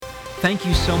Thank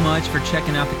you so much for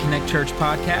checking out the Connect Church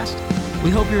podcast. We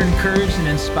hope you're encouraged and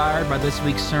inspired by this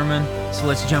week's sermon. So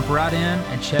let's jump right in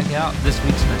and check out this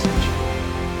week's message.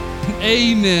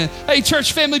 Amen. Hey,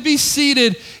 church family, be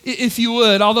seated if you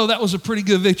would, although that was a pretty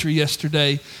good victory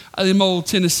yesterday. Them old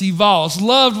Tennessee Vols.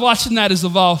 Loved watching that as a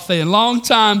Vol fan. Long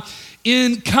time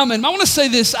in coming. I want to say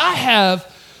this. I have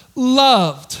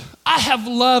loved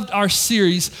our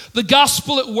series, The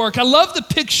Gospel at Work. I love the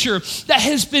picture that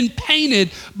has been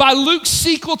painted by Luke's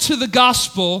sequel to the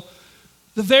Gospel,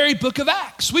 the very book of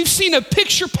Acts. We've seen a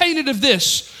picture painted of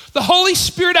this, the Holy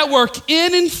Spirit at work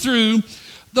in and through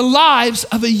the lives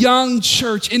of a young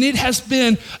church, and it has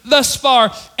been, thus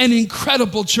far, an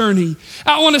incredible journey.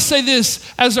 I want to say this,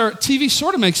 as our TV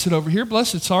sort of makes it over here.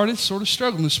 Bless its heart, it's sort of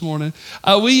struggling this morning.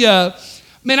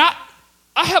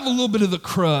 I have a little bit of the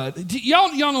crud.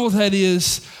 Y'all know what that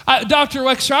is? Dr.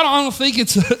 Wexler, I don't think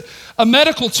it's a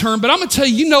medical term, but I'm going to tell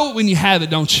you, you know it when you have it,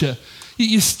 don't you?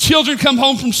 Your children come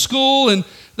home from school, and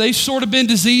they've sort of been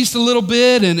diseased a little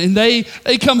bit, and they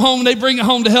come home, and they bring it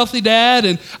home to Healthy Dad,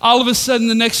 and all of a sudden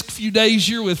the next few days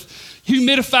you're with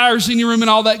humidifiers in your room and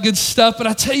all that good stuff. But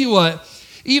I tell you what,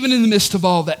 even in the midst of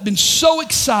all that, been so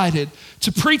excited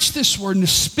to preach this word and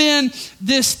to spend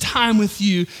this time with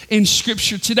you in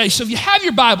Scripture today. So if you have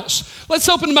your Bibles, let's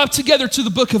open them up together to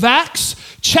the book of Acts,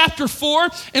 chapter 4,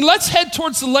 and let's head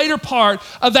towards the later part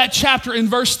of that chapter in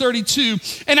verse 32.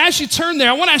 And as you turn there,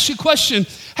 I want to ask you a question.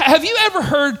 Have you ever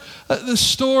heard the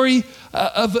story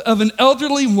of an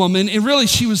elderly woman, and really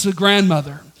she was a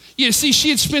grandmother? You see, she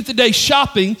had spent the day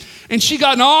shopping, and she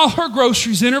gotten all her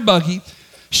groceries in her buggy.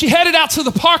 She headed out to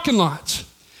the parking lot,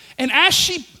 and as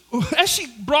she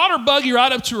brought her buggy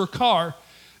right up to her car,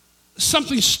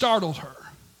 something startled her.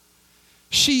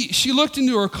 She looked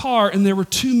into her car, and there were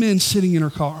two men sitting in her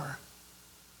car.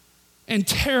 And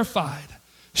terrified,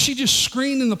 she just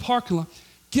screamed in the parking lot,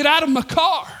 "Get out of my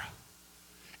car."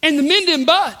 And the men didn't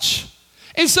budge.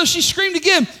 And so she screamed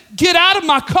again, "Get out of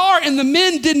my car." And the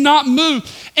men did not move.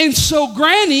 And so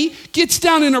Granny gets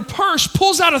down in her purse,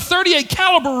 pulls out a .38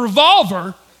 caliber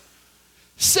revolver,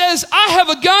 says, "I have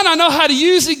a gun, I know how to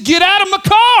use it, get out of my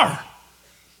car."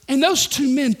 And those two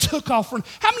men took off.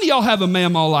 How many of y'all have a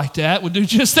mamaw like that? Would do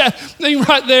just that thing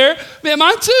right there? Man,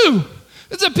 mine too.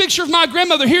 It's a picture of my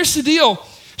grandmother. Here's the deal.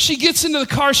 She gets into the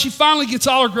car, she finally gets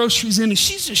all her groceries in, and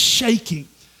she's just shaking.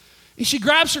 And she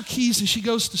grabs her keys and she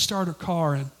goes to start her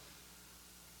car, and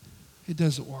it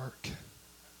doesn't work.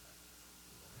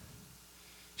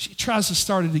 She tries to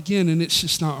start it again, and it's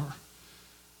just not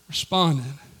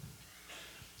responding.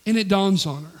 And it dawns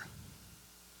on her,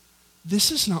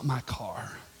 this is not my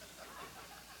car.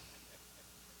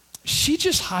 She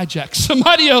just hijacked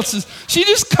somebody else's. She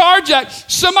just carjacked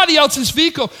somebody else's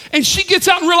vehicle. And she gets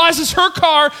out and realizes her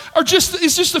car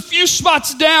is just a few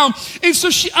spots down. And so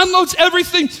she unloads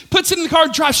everything, puts it in the car,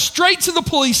 drives straight to the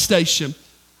police station.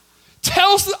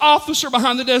 Tells the officer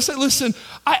behind the desk, "Listen,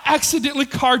 I accidentally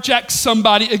carjacked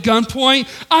somebody at gunpoint.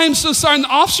 I am so sorry." And the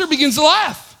officer begins to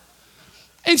laugh.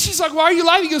 And she's like, "Why are you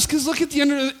laughing?" He goes, "Because look at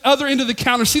the other end of the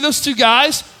counter. See those two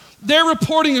guys? They're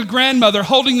reporting a grandmother,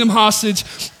 holding them hostage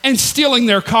and stealing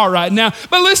their car right now."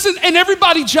 But listen, and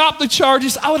everybody dropped the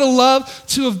charges. I would have loved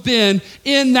to have been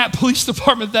in that police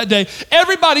department that day.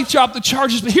 Everybody dropped the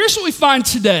charges. But here's what we find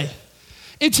today.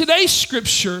 In today's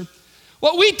scripture,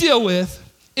 what we deal with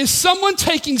is someone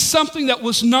taking something that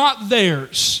was not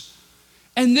theirs,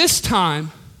 and this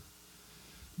time,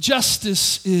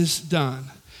 justice is done.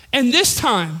 And this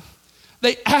time,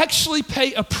 they actually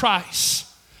pay a price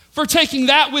for taking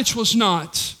that which was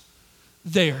not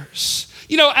theirs.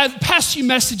 You know, at past few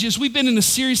messages, we've been in a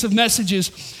series of messages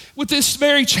with this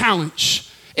very challenge.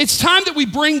 It's time that we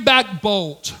bring back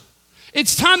bold.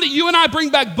 It's time that you and I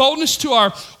bring back boldness to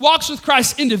our walks with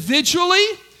Christ individually,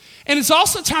 and it's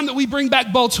also time that we bring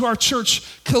back bold to our church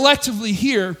collectively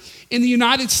here in the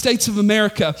United States of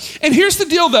America. And here's the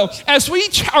deal though, as we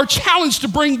are challenged to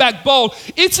bring back bold,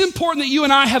 it's important that you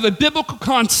and I have a biblical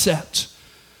concept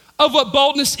of what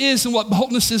boldness is and what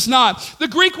boldness is not. The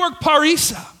Greek word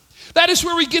parisa, that is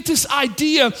where we get this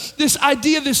idea,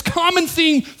 this common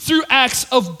theme through Acts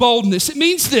of boldness. It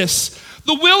means this,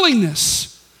 the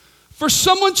willingness for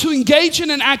someone to engage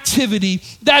in an activity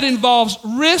that involves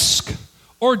risk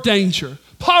or danger.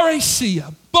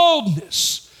 Parisia,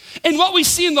 boldness. And what we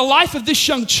see in the life of this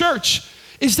young church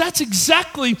is that's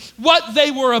exactly what they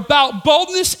were about,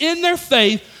 boldness in their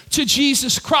faith to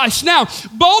Jesus Christ. Now,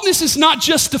 boldness is not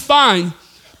just defined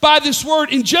by this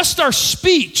word in just our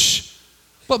speech,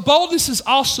 but boldness is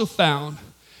also found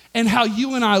in how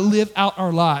you and I live out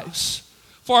our lives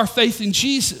for our faith in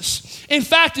Jesus. In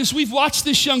fact, as we've watched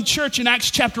this young church in Acts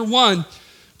chapter 1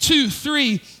 2,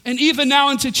 3, and even now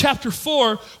into chapter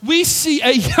 4, we see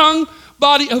a young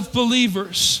body of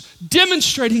believers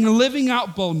demonstrating and living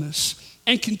out boldness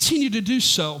and continue to do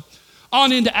so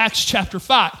on into Acts chapter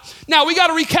 5. Now, we got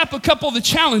to recap a couple of the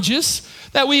challenges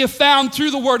that we have found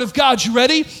through the Word of God. You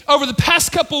ready? Over the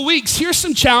past couple of weeks, here's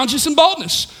some challenges in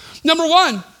boldness. Number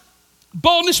one,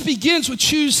 boldness begins with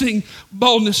choosing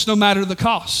boldness no matter the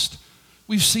cost.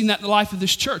 We've seen that in the life of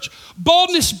this church.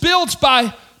 Boldness builds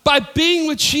by being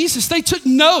with Jesus. They took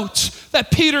note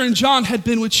that Peter and John had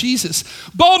been with Jesus.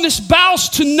 Boldness bows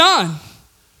to none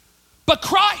but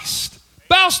Christ.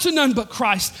 Bows to none but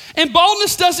Christ. And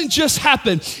boldness doesn't just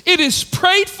happen. It is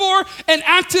prayed for and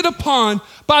acted upon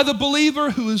by the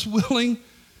believer who is willing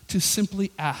to simply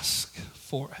ask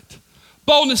for it.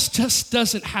 Boldness just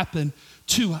doesn't happen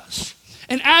to us.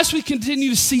 And as we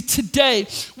continue to see today,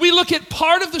 we look at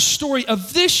part of the story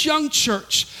of this young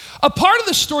church, a part of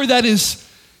the story that is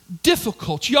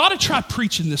difficult. You ought to try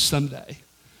preaching this someday.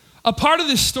 A part of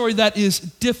this story that is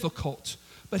difficult,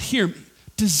 but hear me,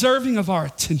 deserving of our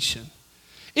attention.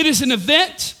 It is an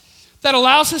event that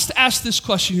allows us to ask this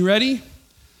question. You ready?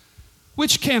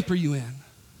 Which camp are you in?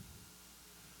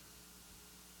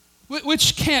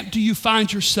 Which camp do you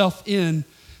find yourself in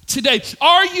today?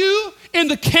 Are you in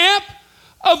the camp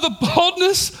of the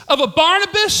boldness of a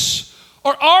Barnabas,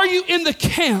 or are you in the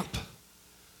camp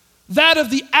that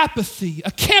of the apathy,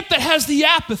 a camp that has the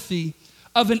apathy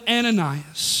of an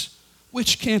Ananias?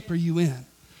 Which camp are you in?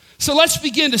 So let's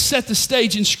begin to set the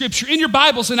stage in Scripture. In your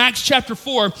Bibles in Acts chapter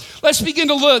 4, let's begin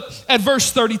to look at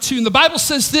verse 32. And the Bible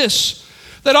says this,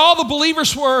 that all the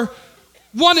believers were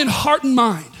one in heart and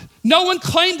mind. No one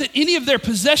claimed that any of their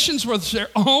possessions were their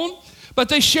own, but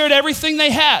they shared everything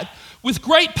they had. With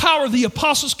great power, the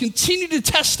apostles continued to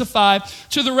testify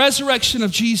to the resurrection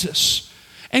of Jesus.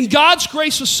 And God's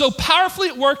grace was so powerfully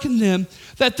at work in them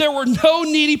that there were no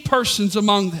needy persons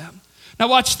among them. Now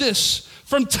watch this.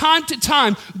 From time to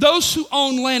time, those who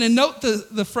own land, and note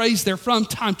the phrase there, from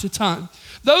time to time.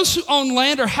 Those who owned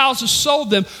land or houses sold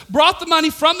them, brought the money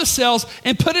from the sales,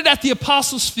 and put it at the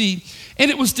apostles' feet, and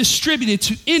it was distributed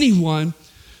to anyone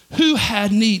who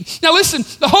had need. Now listen,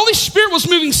 the Holy Spirit was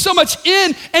moving so much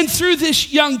in and through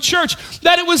this young church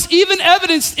that it was even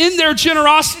evidenced in their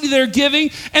generosity, their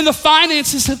giving, and the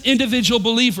finances of individual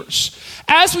believers.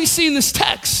 As we see in this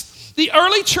text, the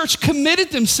early church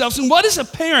committed themselves, and what is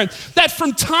apparent, that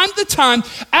from time to time,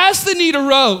 as the need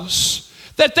arose,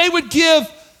 that they would give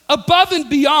above and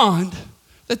beyond,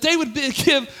 that they would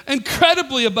give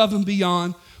incredibly above and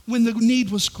beyond when the need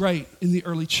was great in the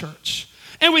early church.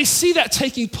 And we see that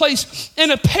taking place.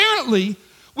 And apparently,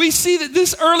 we see that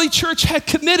this early church had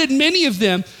committed, many of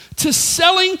them, to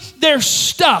selling their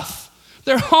stuff,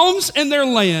 their homes and their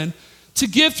land, to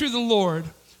give through the Lord,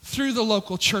 through the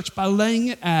local church, by laying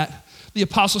it at the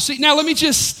apostles' feet. Now, let me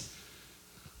just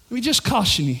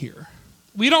caution you here.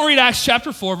 We don't read Acts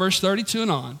chapter 4, verse 32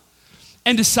 and on,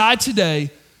 and decide today,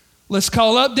 let's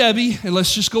call up Debbie and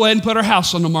let's just go ahead and put our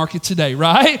house on the market today,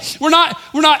 right? We're not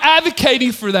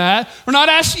advocating for that. We're not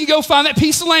asking you to go find that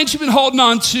piece of land you've been holding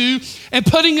on to and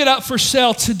putting it up for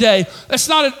sale today. That's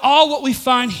not at all what we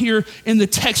find here in the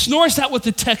text, nor is that what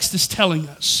the text is telling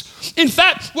us. In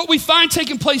fact, what we find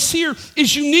taking place here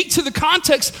is unique to the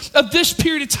context of this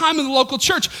period of time in the local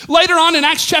church. Later on in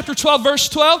Acts chapter 12, verse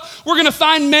 12, we're going to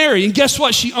find Mary, and guess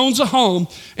what? She owns a home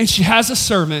and she has a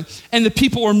servant, and the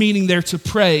people were meeting there to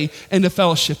pray and to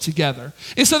fellowship together.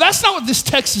 And so that's not what this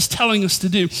text is telling us to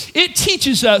do. It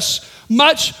teaches us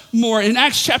much more. In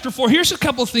Acts chapter 4, here's a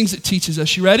couple of things it teaches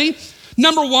us. You ready?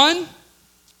 Number one,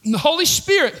 the Holy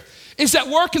Spirit is at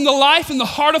work in the life and the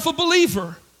heart of a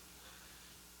believer.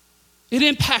 It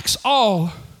impacts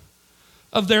all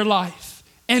of their life.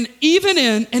 And even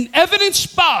in and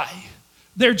evidenced by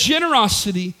their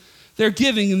generosity, their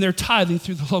giving, and their tithing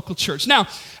through the local church. Now,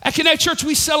 at Connect Church,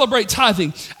 we celebrate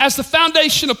tithing as the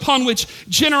foundation upon which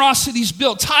generosity is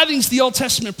built. Tithing is the Old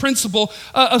Testament principle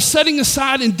of setting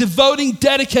aside and devoting,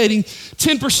 dedicating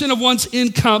 10% of one's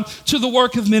income to the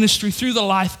work of ministry through the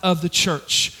life of the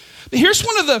church. But here's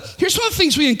one of the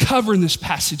things we uncover in this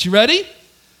passage. You ready?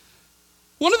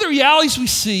 One of the realities we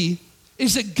see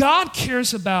is that God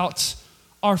cares about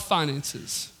our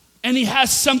finances, and He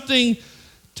has something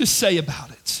to say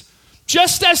about it.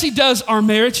 Just as He does our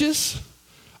marriages,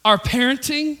 our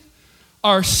parenting,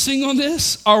 our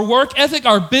singleness, our work ethic,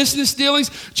 our business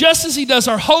dealings, just as He does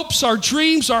our hopes, our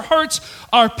dreams, our hurts,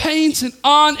 our pains, and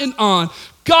on and on.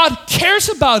 God cares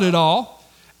about it all,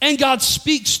 and God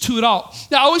speaks to it all.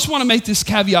 Now, I always want to make this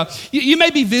caveat. You may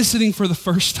be visiting for the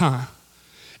first time.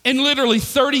 And literally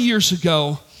 30 years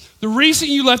ago, The reason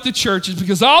you left the church is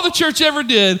because all the church ever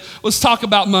did was talk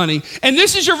about money. And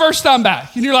this is your first time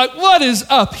back. And you're like, what is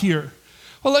up here?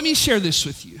 Well, let me share this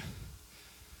with you.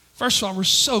 First of all, we're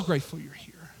so grateful you're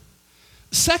here.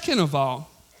 Second of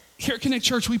all, here at Connect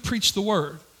Church, we preach the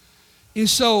word. And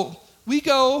so we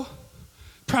go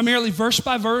primarily verse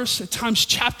by verse, at times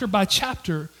chapter by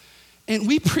chapter, and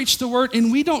we preach the word,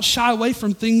 and we don't shy away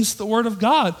from things the word of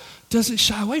God doesn't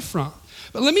shy away from.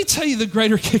 But let me tell you the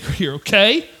greater kicker here,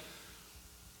 okay?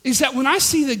 Is that when I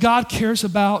see that God cares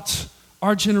about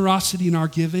our generosity and our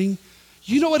giving,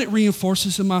 you know what it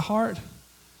reinforces in my heart?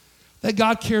 That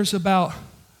God cares about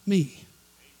me.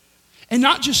 And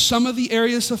not just some of the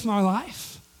areas of my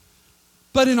life,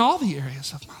 but in all the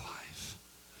areas of my life.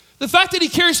 The fact that he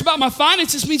cares about my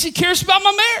finances means he cares about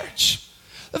my marriage.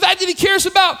 The fact that he cares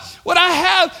about what I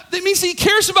have, that means he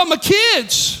cares about my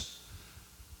kids.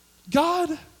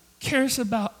 God cares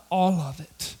about all of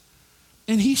it.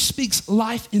 And he speaks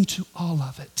life into all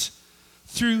of it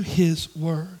through his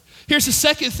word. Here's the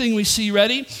second thing we see,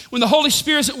 ready? When the Holy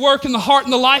Spirit is at work in the heart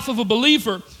and the life of a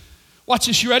believer, watch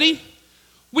this, you ready?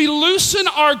 We loosen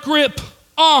our grip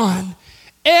on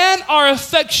and our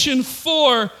affection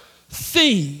for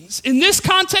things. In this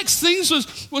context, things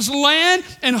was land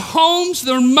and homes,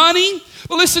 their money.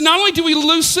 But listen, not only do we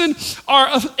loosen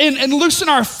and loosen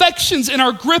our affections and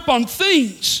our grip on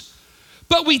things,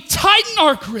 but we tighten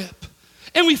our grip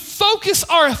and we focus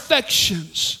our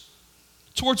affections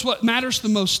towards what matters the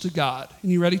most to God.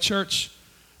 And you ready, church?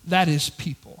 That is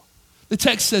people. The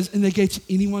text says, and they gave to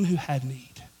anyone who had need.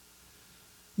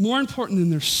 More important than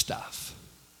their stuff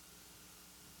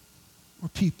were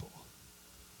people.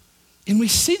 And we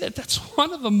see that that's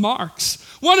one of the marks,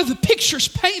 one of the pictures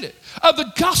painted of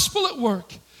the gospel at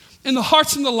work in the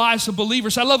hearts and the lives of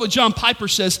believers. I love what John Piper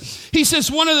says. He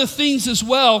says one of the things as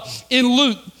well in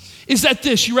Luke is that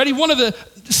this, you ready? One of the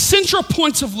central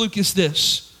points of Luke is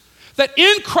this, that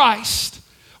in Christ,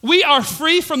 we are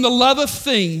free from the love of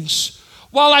things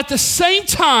while at the same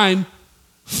time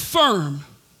firm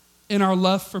in our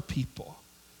love for people.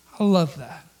 I love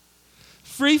that.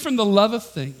 Free from the love of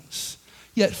things,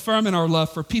 yet firm in our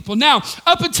love for people. Now,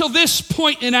 up until this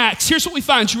point in Acts, here's what we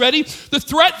find. You ready? The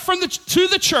threat to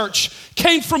the church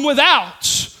came from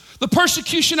without. The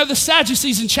persecution of the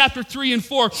Sadducees in chapter 3 and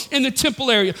 4 in the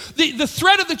temple area. The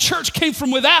threat of the church came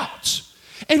from without.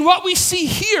 And what we see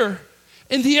here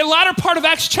in the latter part of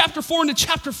Acts chapter 4 into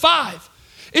chapter 5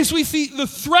 is we see the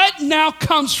threat now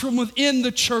comes from within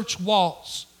the church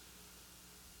walls.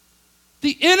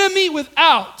 The enemy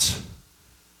without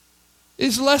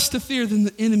is less to fear than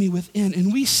the enemy within.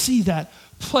 And we see that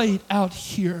played out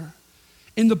here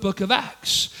in the book of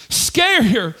Acts.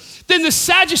 Scarier than the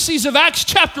Sadducees of Acts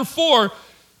chapter 4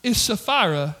 is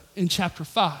Sapphira in chapter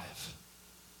 5.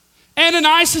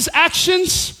 Ananias'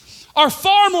 actions are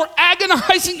far more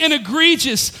agonizing and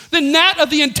egregious than that of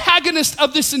the antagonist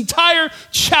of this entire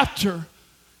chapter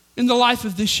in the life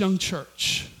of this young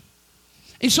church.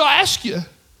 And so I ask you,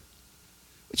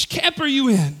 which camp are you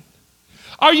in?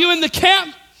 Are you in the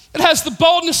camp that has the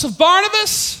boldness of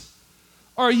Barnabas?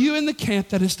 Or are you in the camp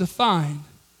that is defined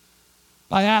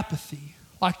by apathy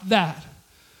like that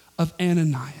of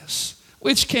Ananias?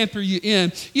 Which camp are you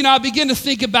in? You know, I begin to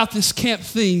think about this camp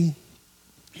thing.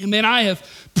 And man, I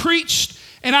have preached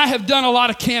and I have done a lot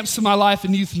of camps in my life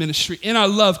in youth ministry. And I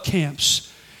love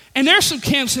camps. And there's some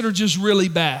camps that are just really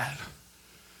bad.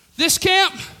 This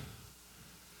camp,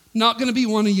 not going to be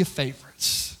one of your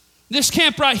favorites. This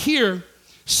camp right here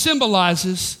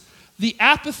symbolizes the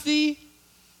apathy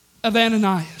of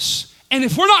Ananias. And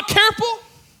if we're not careful,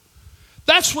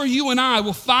 that's where you and I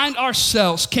will find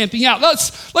ourselves camping out.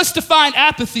 Let's define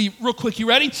apathy real quick. You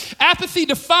ready? Apathy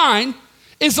defined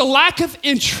is a lack of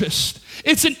interest.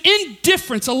 It's an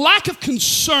indifference, a lack of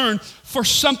concern for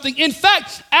something. In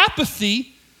fact,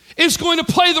 apathy is going to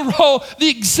play the role, the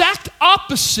exact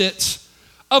opposite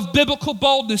of biblical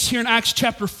boldness here in Acts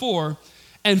chapter 4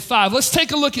 and 5. Let's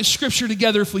take a look at scripture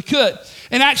together if we could.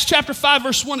 In Acts chapter 5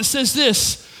 verse 1 it says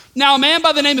this, "Now a man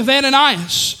by the name of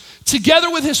Ananias,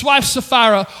 together with his wife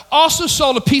Sapphira, also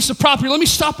sold a piece of property." Let me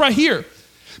stop right here.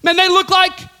 Man, they look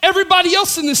like everybody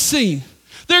else in this scene.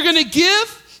 They're going to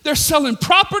give, they're selling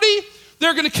property,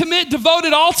 they're going to commit, devote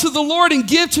it all to the Lord and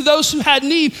give to those who had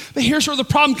need. But here's where the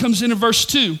problem comes in verse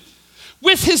 2.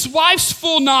 With his wife's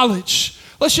full knowledge.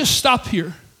 Let's just stop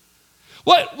here.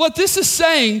 What this is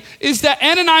saying is that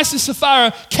Ananias and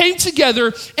Sapphira came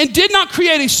together and did not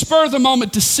create a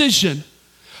spur-of-the-moment decision,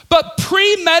 but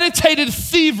premeditated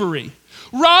thievery,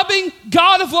 robbing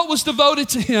God of what was devoted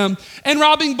to him and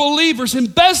robbing believers,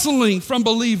 embezzling from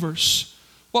believers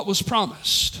what was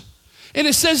promised. And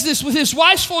it says this, with his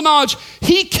wife's full knowledge,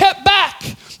 he kept back.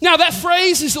 Now that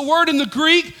phrase is the word in the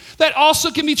Greek that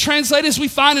also can be translated, as we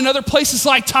find in other places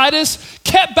like Titus.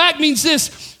 Kept back means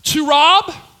this, to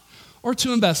rob or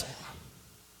to embezzle.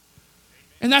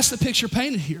 And that's the picture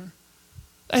painted here.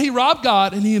 That he robbed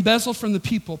God and he embezzled from the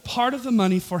people part of the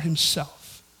money for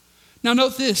himself. Now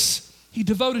note this, he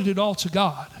devoted it all to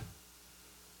God.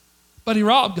 But he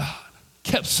robbed God,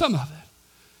 kept some of it,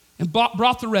 and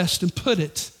brought the rest and put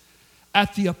it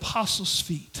at the apostles'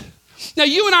 feet. Now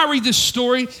you and I read this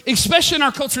story, especially in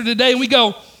our culture today, and we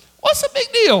go, what's the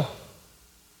big deal?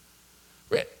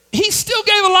 He still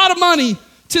gave a lot of money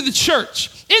to the church.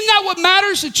 Isn't that what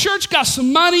matters? The church got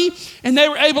some money and they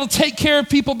were able to take care of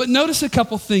people, but notice a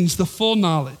couple things, the full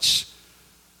knowledge.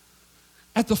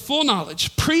 At the full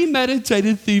knowledge,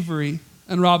 premeditated thievery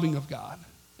and robbing of God,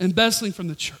 embezzling from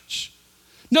the church.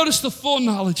 Notice the full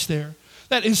knowledge there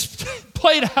that is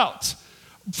played out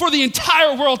for the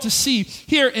entire world to see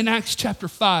here in Acts chapter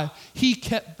 5. He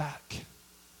kept back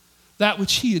that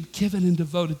which he had given and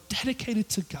devoted, dedicated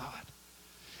to God.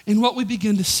 And what we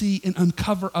begin to see and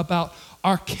uncover about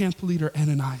our camp leader,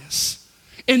 Ananias.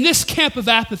 In this camp of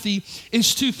apathy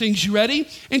is two things. You ready?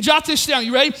 And jot this down.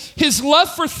 You ready? His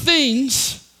love for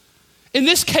things, in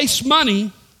this case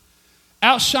money,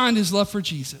 outshined his love for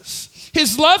Jesus.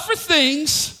 His love for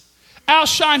things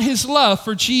outshined his love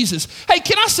for Jesus. Hey,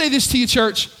 can I say this to you,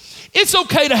 church? It's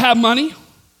okay to have money.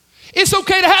 It's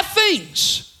okay to have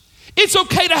things. It's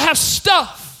okay to have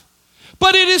stuff.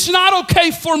 But it is not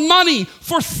okay for money,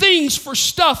 for things, for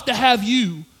stuff to have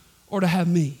you or to have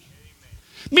me.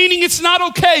 Meaning it's not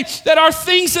okay that our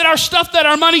things, that our stuff, that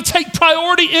our money take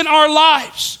priority in our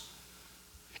lives.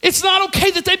 It's not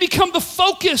okay that they become the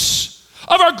focus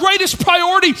of our greatest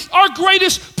priority, our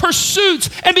greatest pursuits,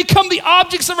 and become the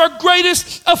objects of our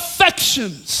greatest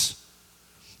affections.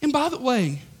 And by the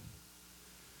way,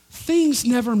 things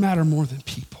never matter more than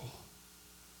people.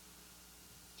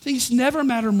 Things never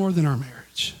matter more than our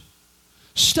marriage.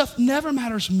 Stuff never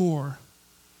matters more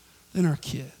than our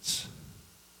kids.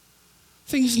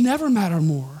 Things never matter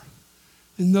more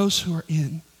than those who are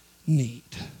in need.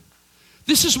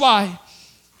 This is why,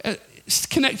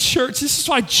 Connect Church, this is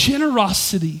why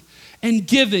generosity and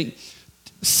giving,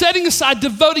 setting aside,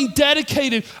 devoting,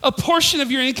 dedicated a portion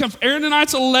of your income. Aaron and I,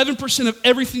 it's 11% of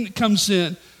everything that comes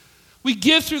in. We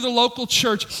give through the local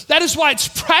church. That is why it's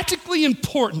practically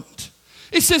important.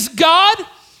 It says, God,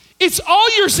 it's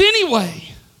all yours anyway.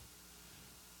 Amen.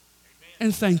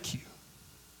 And thank you.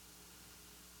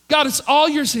 God, it's all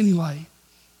yours anyway.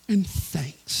 And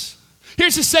thanks.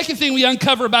 Here's the second thing we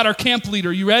uncover about our camp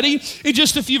leader. You ready? In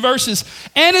just a few verses.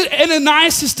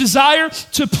 Ananias' desire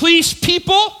to please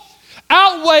people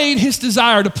outweighed his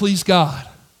desire to please God.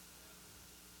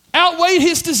 Outweighed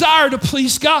his desire to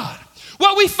please God.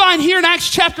 What we find here in Acts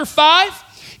chapter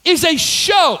 5 is a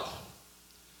show,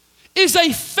 is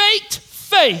a faked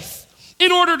faith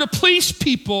in order to please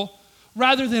people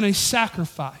rather than a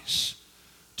sacrifice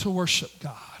to worship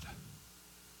God.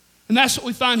 And that's what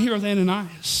we find here with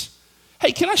Ananias.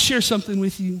 Hey, can I share something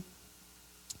with you?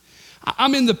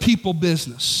 I'm in the people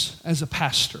business as a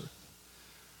pastor.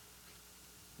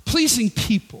 Pleasing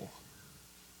people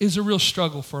is a real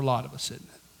struggle for a lot of us, isn't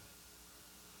it?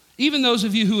 Even those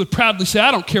of you who would proudly say,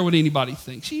 I don't care what anybody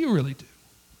thinks. You really do.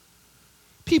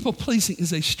 People pleasing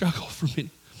is a struggle for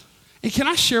many. And can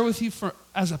I share with you,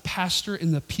 as a pastor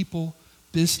in the people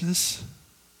business,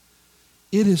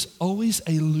 it is always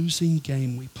a losing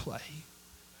game we play.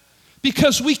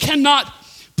 Because we cannot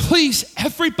please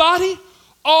everybody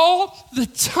all the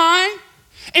time.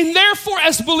 And therefore,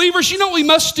 as believers, you know what we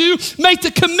must do? Make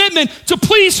the commitment to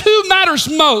please who matters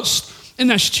most, and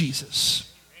that's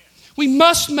Jesus. We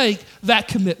must make that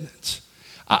commitment.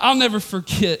 I'll never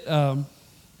forget,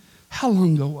 how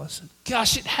long ago was it?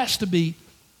 Gosh, it has to be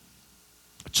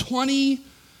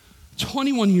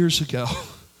 21 years ago.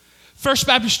 First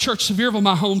Baptist Church, Sevierville,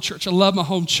 my home church. I love my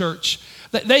home church.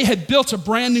 They had built a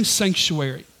brand new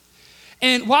sanctuary.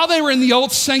 And while they were in the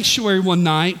old sanctuary one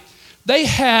night, they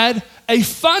had a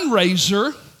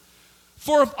fundraiser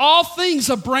for, of all things,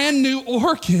 a brand new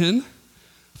organ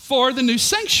for the new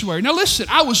sanctuary. Now listen,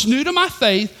 I was new to my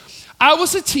faith. I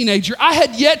was a teenager. I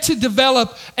had yet to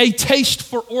develop a taste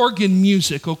for organ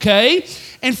music, okay?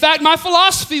 In fact, my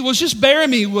philosophy was just bury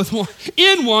me with one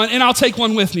and I'll take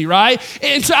one with me, right?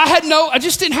 And so I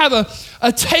just didn't have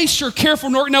a taste or care for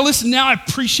an organ. Now listen, now I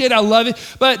appreciate it, I love it.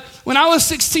 But when I was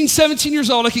 16, 17 years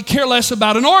old, I could care less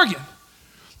about an organ.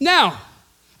 Now,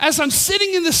 as I'm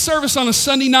sitting in this service on a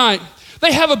Sunday night,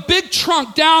 they have a big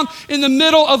trunk down in the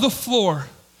middle of the floor.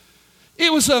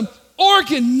 It was an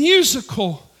organ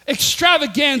musical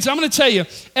extravaganza. I'm going to tell you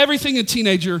everything a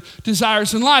teenager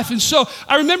desires in life. And so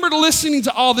I remember listening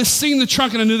to all this, seeing the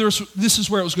trunk, and I knew this is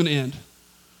where it was going to end.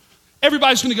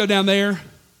 Everybody's going to go down there,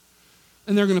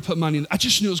 and they're going to put money in. I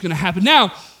just knew it was going to happen.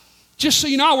 Now, just so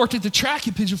you know, I worked at the track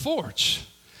at Pigeon Forge.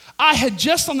 I had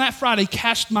just on that Friday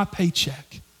cashed my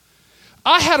paycheck.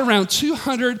 I had around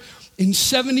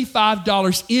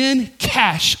 $275 in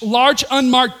cash, large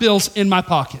unmarked bills in my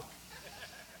pocket.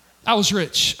 I was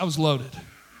rich. I was loaded.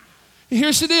 And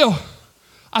here's the deal.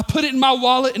 I put it in my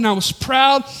wallet and I was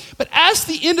proud. But as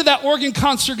the end of that organ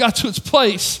concert got to its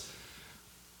place,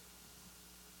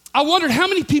 I wondered how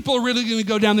many people are really going to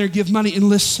go down there and give money. And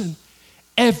listen,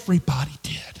 everybody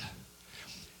did.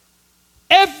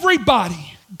 Everybody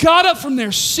got up from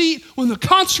their seat when the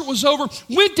concert was over,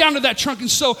 went down to that trunk. And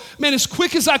so, man, as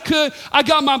quick as I could, I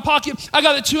got my pocket. I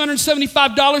got the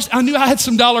 $275. I knew I had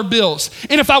some dollar bills.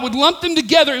 And if I would lump them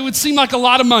together, it would seem like a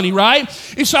lot of money, right?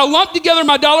 And so I lumped together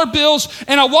my dollar bills,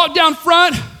 and I walked down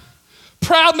front,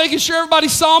 proud, making sure everybody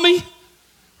saw me.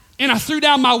 And I threw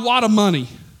down my wad of money.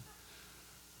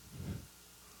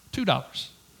 $2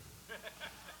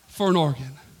 for an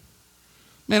organ.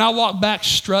 Man, I walked back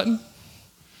strutting.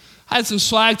 I had some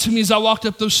swag to me as I walked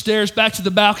up those stairs back to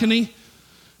the balcony,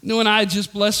 knowing I had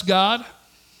just blessed God.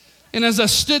 And as I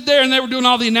stood there and they were doing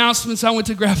all the announcements, I went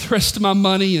to grab the rest of my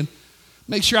money and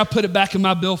make sure I put it back in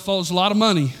my billfold. It was a lot of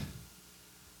money.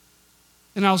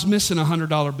 And I was missing a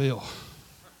 $100 bill.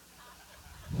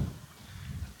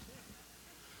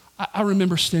 I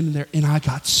remember standing there and I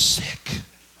got sick.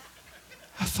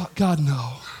 I thought, God,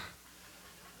 no.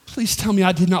 Please tell me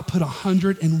I did not put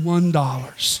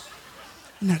 $101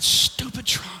 in that stupid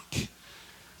trunk.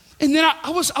 And then I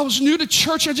was new to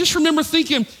church. I just remember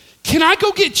thinking, can I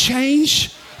go get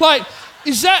change? Like,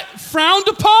 is that frowned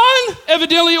upon?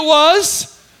 Evidently it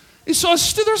was. And so I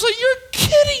stood there, I was like, you're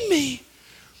kidding me.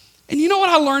 And you know what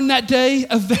I learned that day?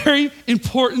 A very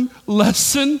important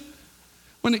lesson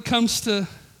when it comes to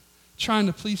trying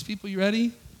to please people. You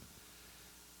ready?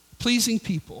 Pleasing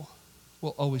people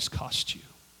will always cost you.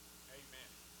 Amen.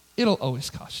 It'll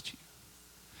always cost you.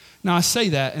 Now, I say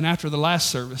that, and after the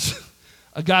last service,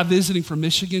 a guy visiting from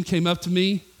Michigan came up to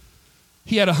me.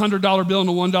 He had a $100 bill and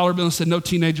a $1 bill and said, no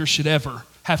teenager should ever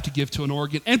have to give to an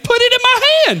organ, and put it in my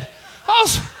hand.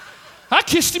 I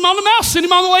kissed him on the mouth, sent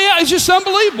him on the way out. It's just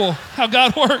unbelievable how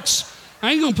God works.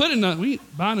 I ain't going to put it in nothing. We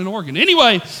ain't buying an organ.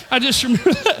 Anyway, I just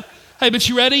remember that. Hey, but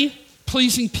you ready?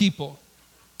 Pleasing people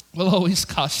will always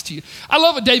cost you. I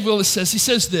love what Dave Willis says. He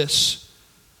says this: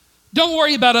 don't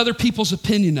worry about other people's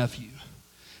opinion of you.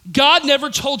 God never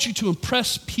told you to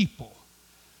impress people,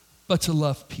 but to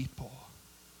love people.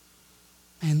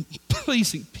 And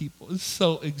pleasing people is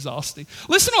so exhausting.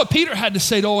 Listen to what Peter had to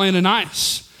say to old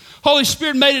Ananias. Holy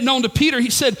Spirit made it known to Peter.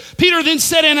 He said, Peter then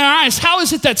said, Ananias, how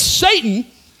is it that Satan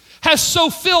has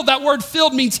so filled, that word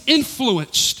filled means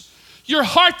influenced, your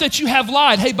heart that you have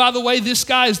lied? Hey, by the way, this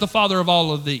guy is the father of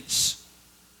all of these.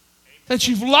 That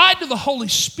you've lied to the Holy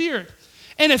Spirit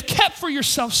and have kept for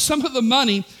yourself some of the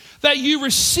money that you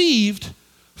received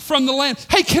from the land.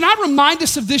 Hey, can I remind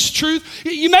us of this truth?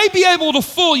 You may be able to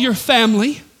fool your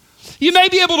family. You may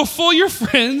be able to fool your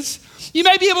friends. You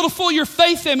may be able to fool your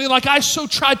faith family like I so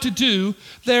tried to do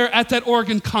there at that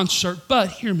organ concert. But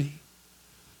hear me,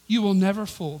 you will never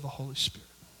fool the Holy Spirit.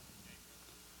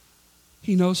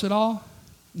 He knows it all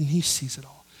and he sees it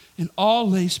all. And all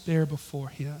lays bare before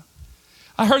him.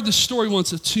 I heard the story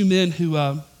once of two men who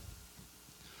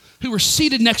were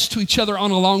seated next to each other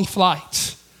on a long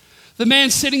flight. The man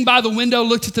sitting by the window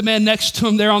looked at the man next to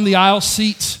him there on the aisle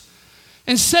seat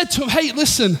and said to him, hey,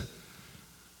 listen,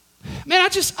 man, I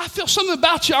feel something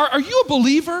about you. Are you a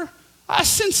believer? I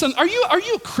sense something. Are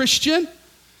you a Christian?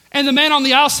 And the man on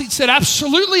the aisle seat said,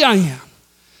 absolutely I am.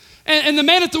 And the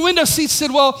man at the window seat said,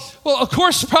 well, of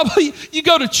course, probably you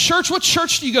go to church. What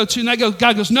church do you go to? And that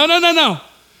guy goes, no.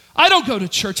 I don't go to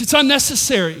church. It's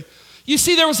unnecessary. You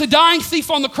see, there was a dying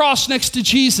thief on the cross next to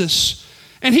Jesus,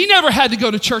 and he never had to go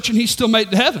to church, and he still made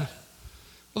it to heaven.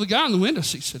 Well, the guy in the window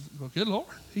seat said, well, good Lord.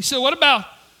 He said, what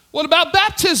about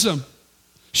baptism?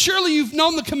 Surely you've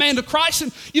known the command of Christ,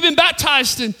 and you've been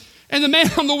baptized. And the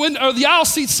man on the window or the aisle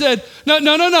seat said, no,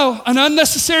 an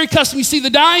unnecessary custom. You see, the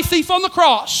dying thief on the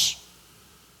cross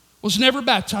was never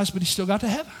baptized, but he still got to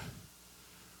heaven.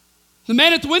 The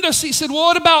man at the window seat said,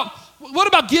 well, what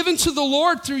about giving to the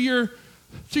Lord through your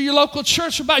local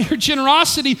church, about your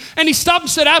generosity? And he stopped and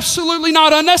said, absolutely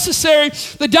not, unnecessary.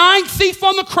 The dying thief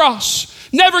on the cross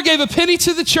never gave a penny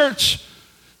to the church,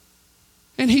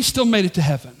 and he still made it to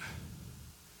heaven.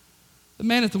 The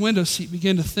man at the window seat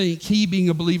began to think, he being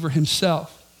a believer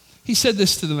himself, he said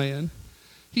this to the man.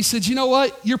 He said, you know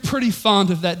what? You're pretty fond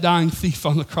of that dying thief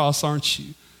on the cross, aren't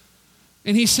you?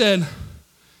 And he said,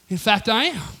 in fact, I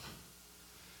am.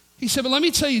 He said, but let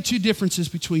me tell you two differences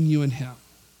between you and him.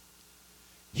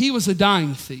 He was a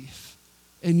dying thief,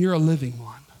 and you're a living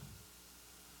one.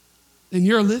 And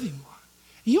you're a living one.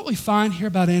 And you know what we find here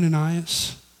about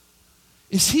Ananias?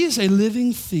 Is he is a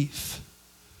living thief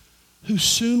who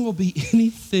soon will be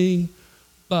anything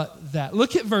but that.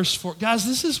 Look at verse 4. Guys,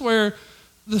 this is where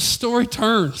the story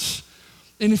turns.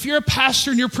 And if you're a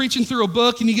pastor and you're preaching through a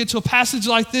book and you get to a passage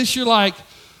like this, you're like,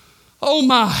 oh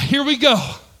my, here we go.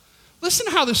 Listen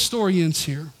to how this story ends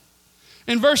here.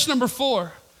 In verse number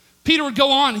 4, Peter would go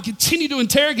on and continue to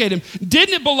interrogate him.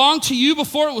 Didn't it belong to you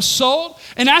before it was sold?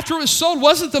 And after it was sold,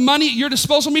 wasn't the money at your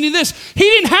disposal? Meaning this, he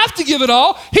didn't have to give it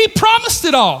all. He promised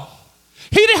it all.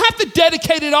 He didn't have to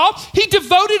dedicate it all. He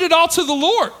devoted it all to the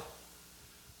Lord.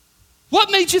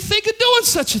 What made you think of doing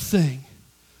such a thing?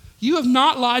 You have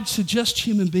not lied to just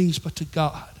human beings, but to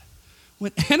God.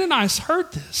 When Ananias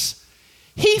heard this,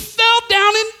 he fell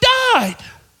down and died.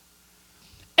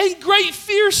 And great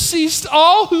fear seized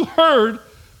all who heard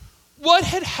what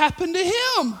had happened to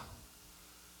him.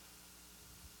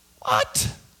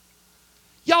 What?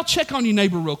 Y'all check on your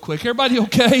neighbor real quick. Everybody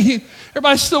okay?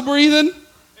 Everybody still breathing?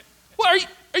 What,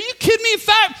 are you kidding me? In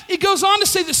fact, it goes on to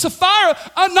say that Sapphira,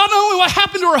 not only what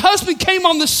happened to her husband came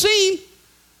on the scene,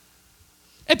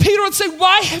 and Peter would say,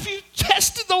 why have you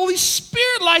tested the Holy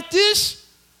Spirit like this?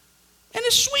 And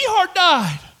his sweetheart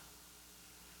died.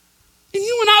 And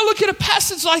you and I look at a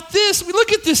passage like this, we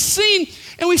look at this scene,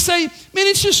 and we say, man,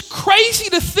 it's just crazy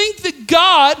to think that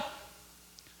God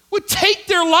would take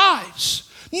their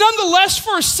lives, nonetheless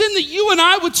for a sin that you and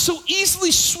I would so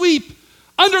easily sweep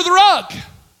under the rug.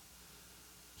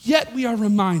 Yet we are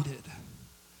reminded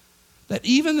that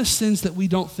even the sins that we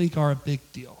don't think are a big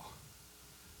deal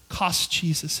cost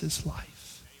Jesus his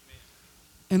life.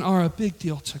 Amen. And are a big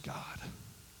deal to God.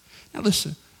 Now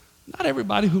listen, not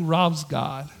everybody who robs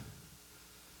God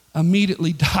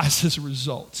immediately dies as a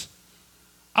result.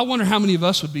 I wonder how many of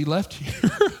us would be left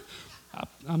here.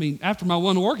 I mean, after my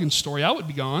one organ story, I would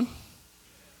be gone.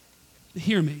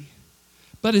 Hear me.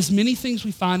 But as many things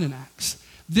we find in Acts,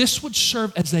 this would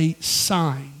serve as a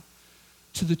sign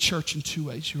to the church in two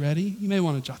ways. You ready? You may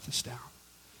want to jot this down.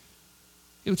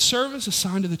 It would serve as a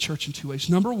sign to the church in two ways.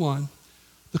 Number one,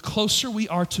 the closer we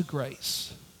are to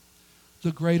grace,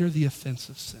 the greater the offense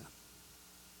of sin.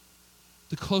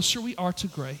 The closer we are to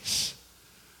grace,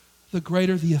 the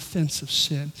greater the offense of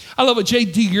sin. I love what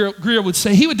J.D. Greer would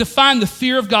say. He would define the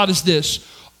fear of God as this: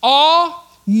 awe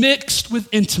mixed with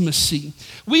intimacy.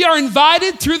 We are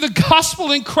invited through the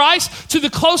gospel in Christ to the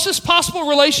closest possible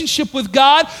relationship with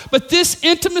God, but this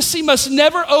intimacy must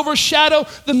never overshadow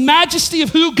the majesty of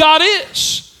who God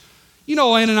is. You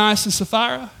know Ananias and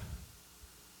Sapphira?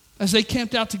 As they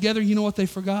camped out together, you know what they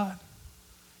forgot?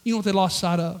 You know what they lost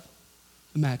sight of?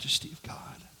 The majesty of God.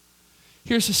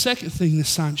 Here's the second thing this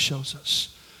sign shows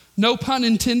us. No pun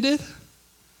intended,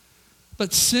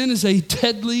 but sin is a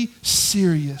deadly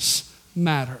serious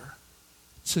matter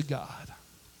to God.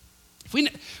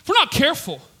 If we're not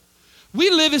careful, we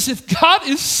live as if God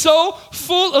is so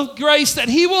full of grace that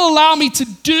he will allow me to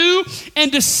do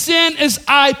and to sin as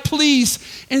I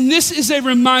please. And this is a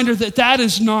reminder that that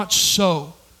is not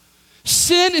so.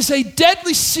 Sin is a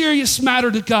deadly serious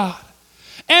matter to God.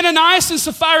 Ananias and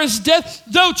Sapphira's death,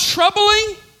 though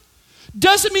troubling,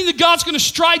 doesn't mean that God's going to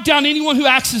strike down anyone who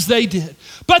acts as they did.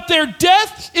 But their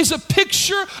death is a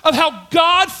picture of how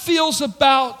God feels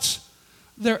about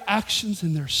their actions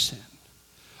and their sin.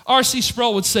 R.C.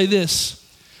 Sproul would say this: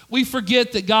 we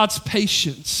forget that God's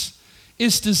patience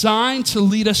is designed to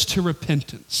lead us to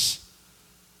repentance,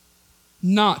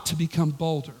 not to become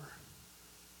bolder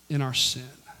in our sin.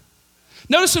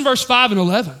 Notice in verse 5 and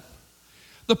 11,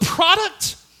 the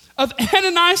product of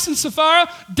Ananias and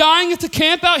Sapphira dying at the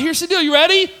camp out. Here's the deal. You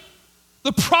ready?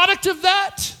 The product of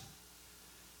that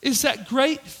is that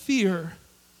great fear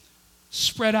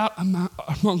spread out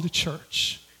among the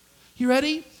church. You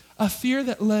ready? A fear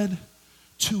that led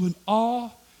to an awe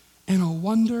and a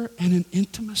wonder and an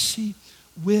intimacy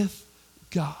with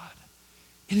God.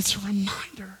 And it's a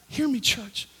reminder, hear me,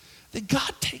 church, that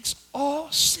God takes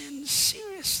all sin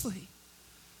seriously,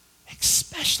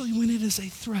 especially when it is a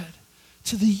threat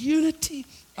to the unity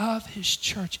of his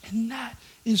church. And that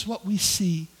is what we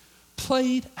see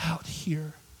played out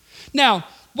here. Now,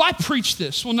 why preach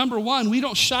this? Well, number one, we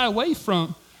don't shy away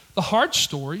from the hard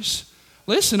stories.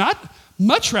 Listen, I'd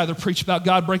much rather preach about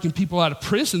God breaking people out of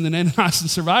prison than Ananias and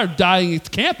Sapphira dying at the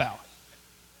camp out.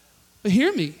 But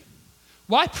hear me.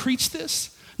 Why preach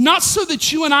this? Not so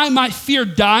that you and I might fear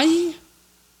dying,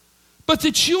 but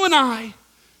that you and I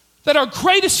that our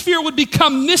greatest fear would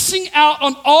become missing out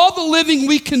on all the living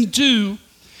we can do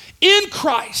in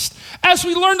Christ as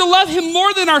we learn to love him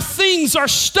more than our things, our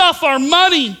stuff, our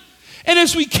money, and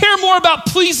as we care more about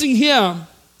pleasing him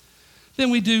than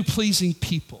we do pleasing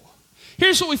people.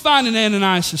 Here's what we find in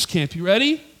Ananias' camp. You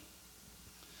ready?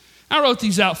 I wrote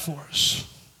these out for us.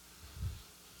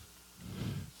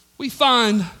 We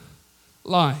find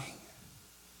lying.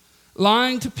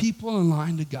 Lying to people and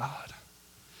lying to God.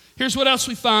 Here's what else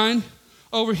we find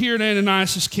over here at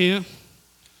Ananias' camp.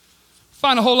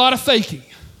 Find a whole lot of faking.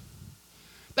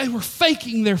 They were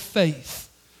faking their faith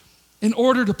in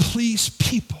order to please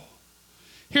people.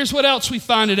 Here's what else we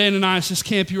find at Ananias'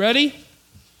 camp. You ready?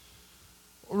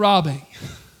 Robbing.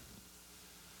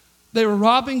 They were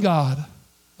robbing God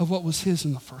of what was his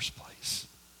in the first place.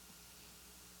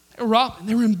 They were robbing.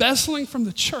 They were embezzling from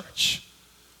the church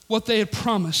what they had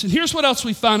promised. And here's what else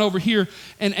we find over here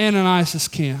in Ananias'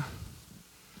 camp.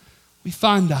 We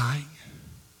find dying.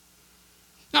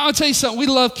 Now, I'll tell you something. We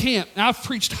love camp. Now, I've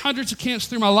preached hundreds of camps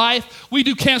through my life. We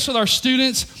do camps with our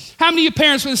students. How many of you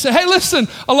parents would say, hey, listen,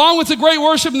 along with the great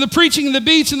worship and the preaching and the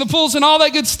beach and the pools and all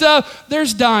that good stuff,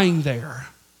 there's dying there.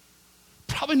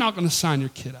 Probably not going to sign your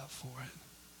kid up for it.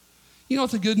 You know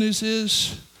what the good news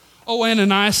is? Oh,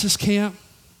 Ananias' camp.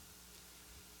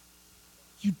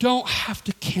 You don't have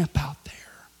to camp out there.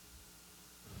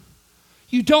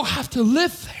 You don't have to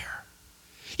live there.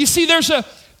 You see,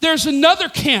 there's another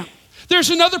camp. There's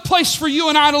another place for you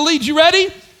and I to lead. You ready?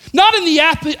 Not in the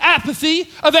apathy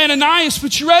of Ananias,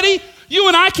 but you ready? You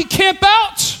and I can camp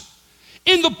out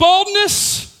in the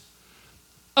boldness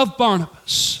of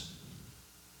Barnabas.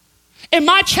 And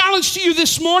my challenge to you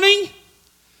this morning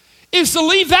is to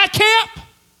leave that camp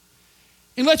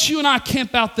and let you and I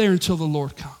camp out there until the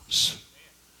Lord comes.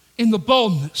 In the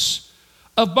boldness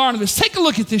of Barnabas. Take a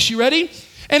look at this. You ready?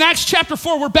 In Acts chapter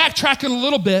 4, we're backtracking a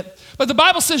little bit. But the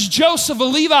Bible says Joseph, a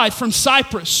Levite from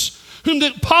Cyprus, whom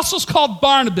the apostles called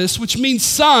Barnabas, which means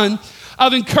son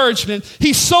of encouragement,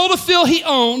 he sold a field he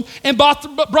owned and brought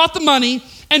the money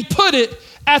and put it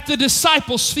at the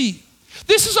disciples' feet.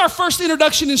 This is our first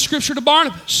introduction in Scripture to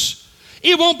Barnabas.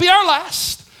 It won't be our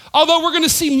last, although we're going to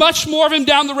see much more of him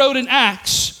down the road in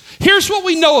Acts. Here's what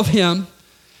we know of him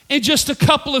in just a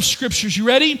couple of scriptures. You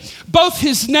ready? Both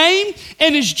his name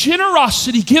and his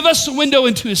generosity give us a window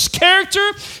into his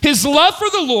character, his love for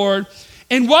the Lord,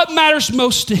 and what matters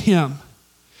most to him.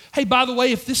 Hey, by the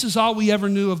way, if this is all we ever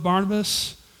knew of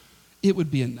Barnabas, it would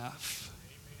be enough.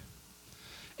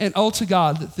 And oh to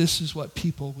God that this is what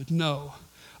people would know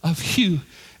of you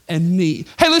and me.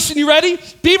 Hey, listen, you ready?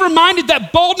 Be reminded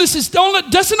that boldness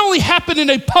doesn't only happen in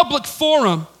a public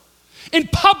forum, in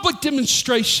public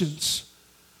demonstrations.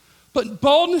 But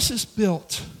boldness is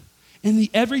built in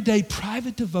the everyday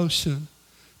private devotion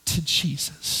to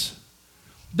Jesus.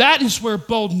 That is where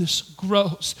boldness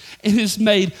grows and is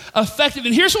made effective.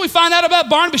 And here's what we find out about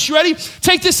Barnabas. You ready?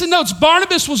 Take this in notes.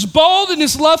 Barnabas was bold in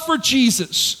his love for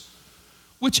Jesus,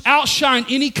 which outshined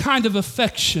any kind of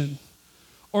affection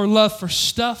or love for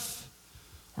stuff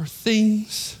or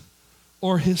things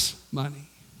or his money.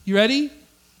 You ready?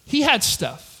 He had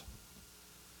stuff,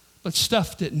 but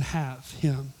stuff didn't have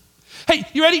him. Hey,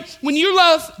 you ready? When you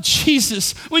love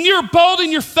Jesus, when you're bold in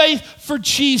your faith for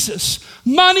Jesus,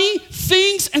 money,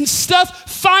 things, and stuff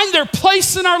find their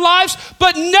place in our lives,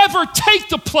 but never take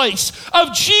the place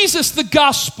of Jesus, the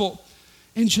gospel,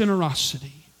 and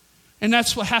generosity. And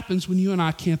that's what happens when you and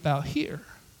I camp out here.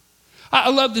 I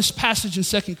love this passage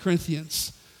in 2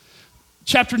 Corinthians,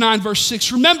 chapter 9, verse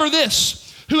 6. Remember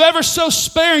this, whoever sows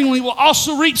sparingly will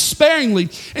also reap sparingly,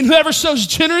 and whoever sows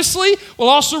generously will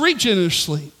also reap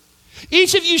generously.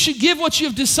 Each of you should give what you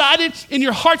have decided in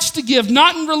your hearts to give,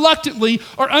 not reluctantly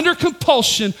or under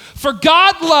compulsion, for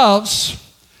God loves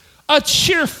a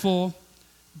cheerful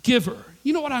giver.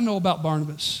 You know what I know about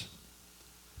Barnabas?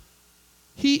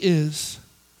 He is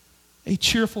a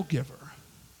cheerful giver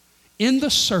in the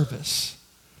service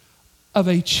of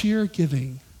a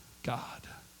cheer-giving God.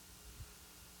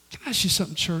 Can I ask you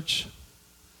something, church?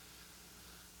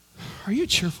 Are you a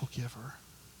cheerful giver?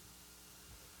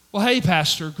 Well, hey,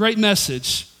 Pastor, great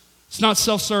message. It's not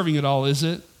self-serving at all, is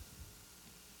it?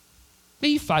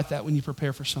 Maybe you fight that when you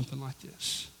prepare for something like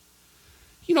this.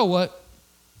 You know what?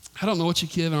 I don't know what you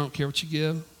give. I don't care what you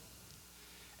give.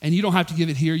 And you don't have to give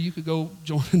it here. You could go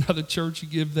join another church. You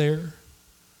give there.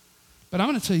 But I'm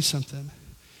going to tell you something.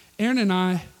 Aaron and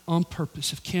I, on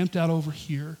purpose, have camped out over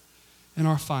here in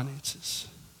our finances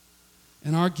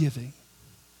and our giving.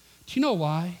 Do you know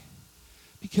why?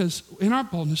 Because in our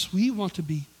boldness, we want to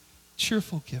be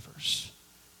cheerful givers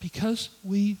because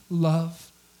we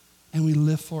love and we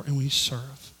live for and we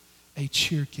serve a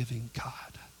cheer-giving God.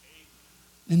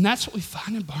 And that's what we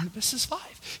find in Barnabas'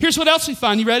 life. Here's what else we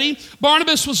find. You ready?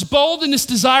 Barnabas was bold in his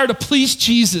desire to please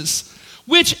Jesus,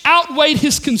 which outweighed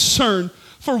his concern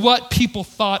for what people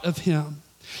thought of him.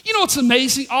 You know what's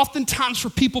amazing? Oftentimes for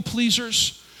people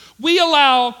pleasers, we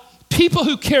allow people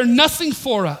who care nothing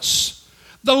for us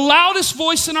the loudest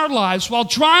voice in our lives while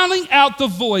drowning out the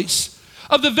voice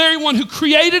of the very one who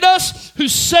created us, who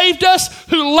saved us,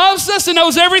 who loves us, and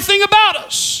knows everything about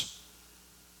us.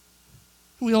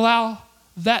 We allow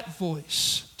that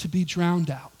voice to be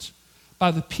drowned out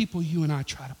by the people you and I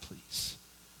try to please.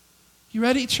 You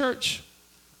ready, church?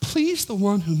 Please the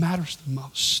one who matters the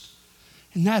most,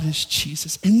 and that is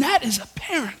Jesus. And that is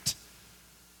apparent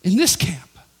in this camp.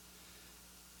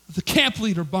 The camp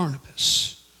leader,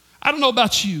 Barnabas. I don't know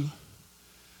about you,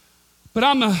 but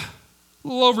I'm a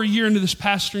little over a year into this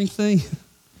pastoring thing,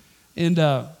 and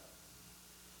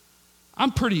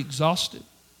I'm pretty exhausted,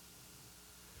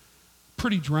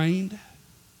 pretty drained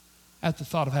at the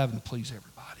thought of having to please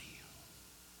everybody.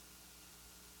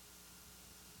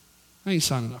 I ain't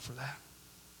signing up for that.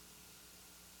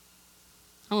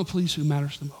 I'm going to please who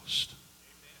matters the most,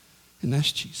 and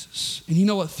that's Jesus. And you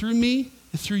know what? Through me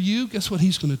and through you, guess what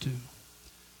he's going to do?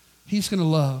 He's going to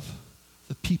love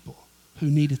the people who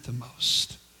need it the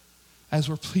most as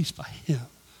we're pleased by him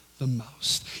the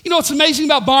most. You know what's amazing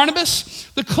about Barnabas?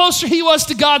 The closer he was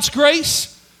to God's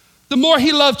grace, the more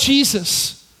he loved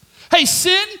Jesus. Hey,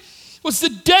 sin was the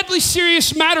deadly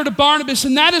serious matter to Barnabas,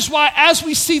 and that is why, as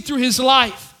we see through his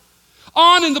life,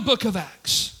 on in the book of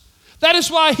Acts, that is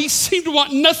why he seemed to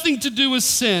want nothing to do with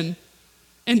sin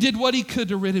and did what he could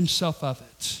to rid himself of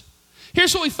it.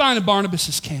 Here's what we find in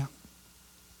Barnabas' camp.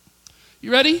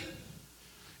 You ready?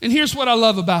 And here's what I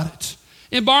love about it.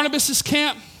 In Barnabas'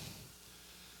 camp,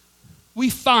 we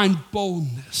find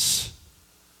boldness,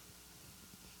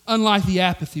 unlike the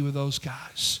apathy with those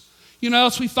guys. You know what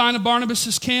else we find in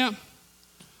Barnabas' camp?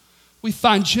 We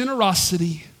find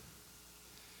generosity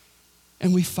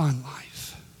and we find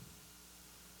life.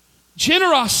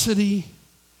 Generosity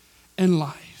and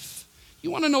life. You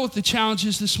want to know what the challenge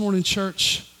is this morning,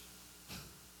 church?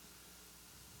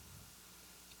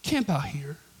 Camp out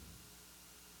here.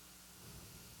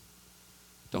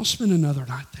 Don't spend another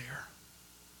night there.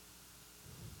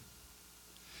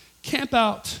 Camp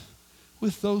out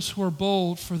with those who are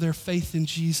bold for their faith in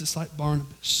Jesus like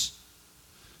Barnabas.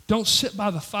 Don't sit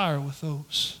by the fire with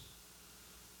those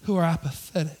who are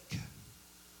apathetic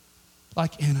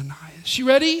like Ananias. You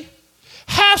ready?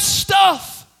 Have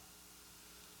stuff,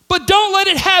 but don't let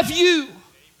it have you. Amen.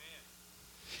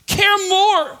 Care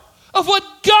more of what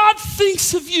God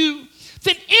thinks of you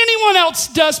than anyone else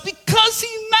does because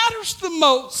he matters the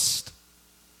most.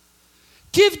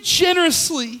 Give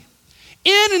generously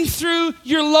in and through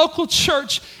your local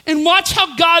church and watch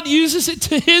how God uses it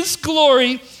to his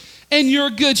glory and your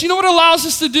good. You know what it allows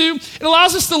us to do? It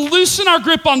allows us to loosen our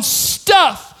grip on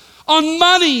stuff, on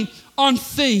money, on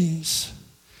things,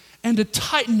 and to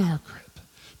tighten our grip,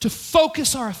 to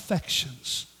focus our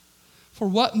affections for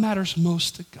what matters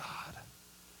most to God,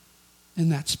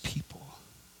 and that's people.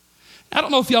 I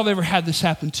don't know if y'all have ever had this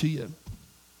happen to you,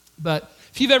 but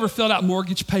if you've ever filled out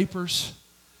mortgage papers,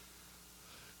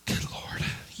 good Lord,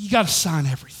 you got to sign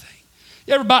everything.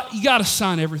 You got to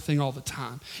sign everything all the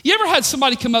time. You ever had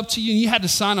somebody come up to you and you had to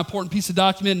sign an important piece of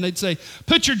document and they'd say,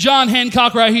 put your John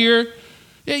Hancock right here?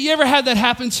 Yeah, you ever had that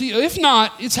happen to you? If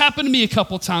not, it's happened to me a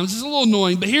couple of times. It's a little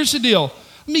annoying, but here's the deal.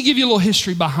 Let me give you a little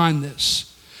history behind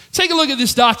this. Take a look at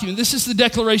this document. This is the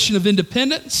Declaration of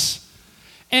Independence.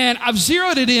 And I've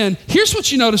zeroed it in. Here's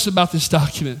what you notice about this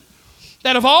document.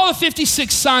 That of all the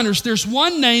 56 signers, there's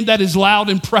one name that is loud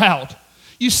and proud.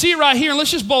 You see it right here, and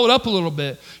let's just blow it up a little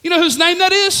bit. You know whose name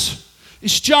that is?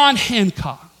 It's John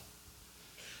Hancock.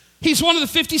 He's one of the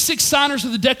 56 signers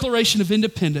of the Declaration of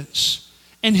Independence,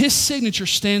 and his signature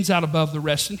stands out above the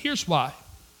rest, and here's why.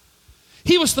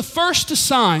 He was the first to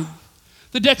sign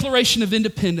the Declaration of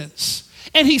Independence,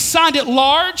 and he signed it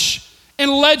large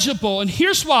and legible, and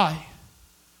here's why.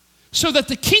 So that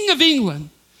the King of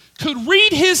England could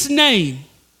read his name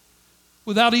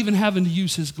without even having to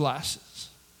use his glasses.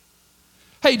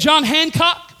 Hey, John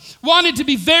Hancock wanted to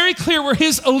be very clear where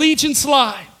his allegiance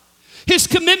lied. His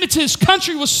commitment to his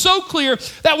country was so clear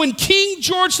that when King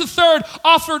George III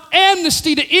offered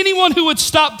amnesty to anyone who would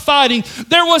stop fighting,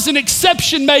 there was an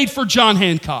exception made for John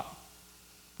Hancock.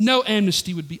 No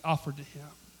amnesty would be offered to him.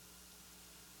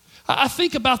 I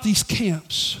think about these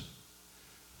camps,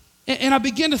 and I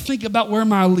begin to think about where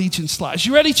my allegiance lies.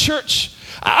 You ready, church?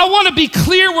 I want to be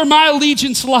clear where my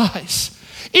allegiance lies.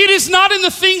 It is not in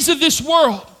the things of this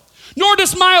world, nor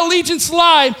does my allegiance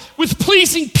lie with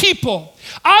pleasing people.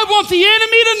 I want the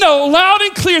enemy to know loud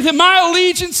and clear that my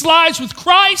allegiance lies with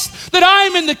Christ, that I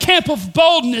am in the camp of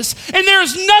boldness, and there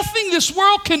is nothing this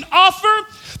world can offer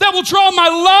that will draw my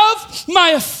love, my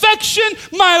affection,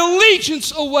 my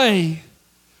allegiance away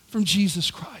from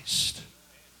Jesus Christ.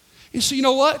 And so you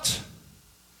know what?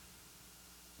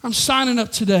 I'm signing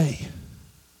up today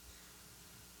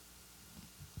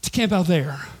to camp out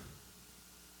there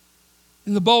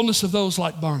in the boldness of those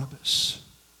like Barnabas.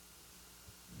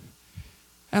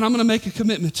 And I'm going to make a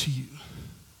commitment to you.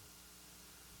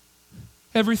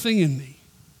 Everything in me,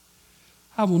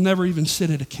 I will never even sit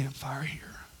at a campfire here.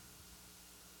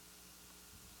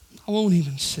 I won't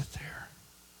even sit there.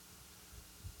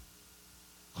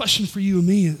 Question for you and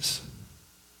me is,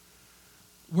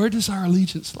 where does our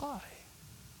allegiance lie?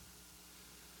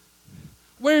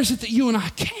 Where is it that you and I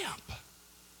camp?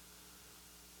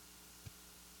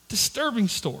 Disturbing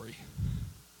story.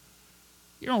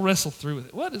 You're going to wrestle through with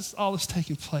it. What is all this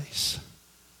taking place?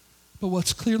 But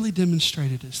what's clearly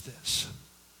demonstrated is this,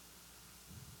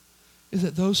 is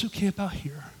that those who camp out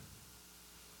here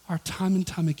are time and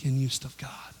time again used of God.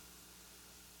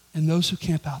 And those who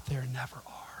camp out there never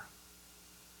are.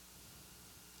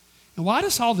 And why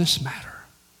does all this matter?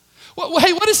 Well,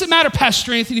 hey, what does it matter,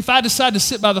 Pastor Anthony, if I decide to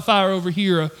sit by the fire over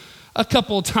here a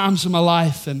couple of times in my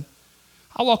life and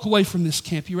I walk away from this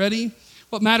camp? You ready?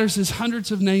 What matters is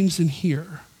hundreds of names in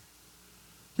here.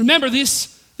 Remember,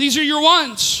 these are your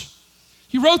ones.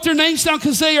 You wrote their names down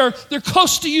because they're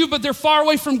close to you, but they're far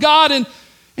away from God. And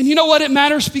you know what? It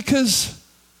matters because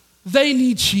they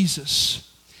need Jesus.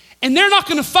 And they're not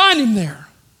going to find him there,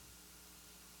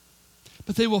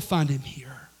 but they will find him here.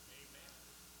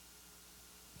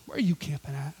 Where are you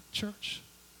camping at, church?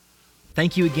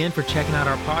 Thank you again for checking out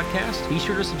our podcast. Be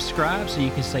sure to subscribe so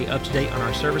you can stay up to date on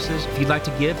our services. If you'd like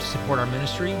to give to support our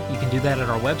ministry, you can do that at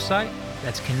our website.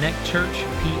 That's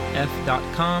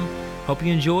connectchurchpf.com. Hope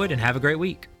you enjoyed and have a great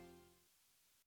week.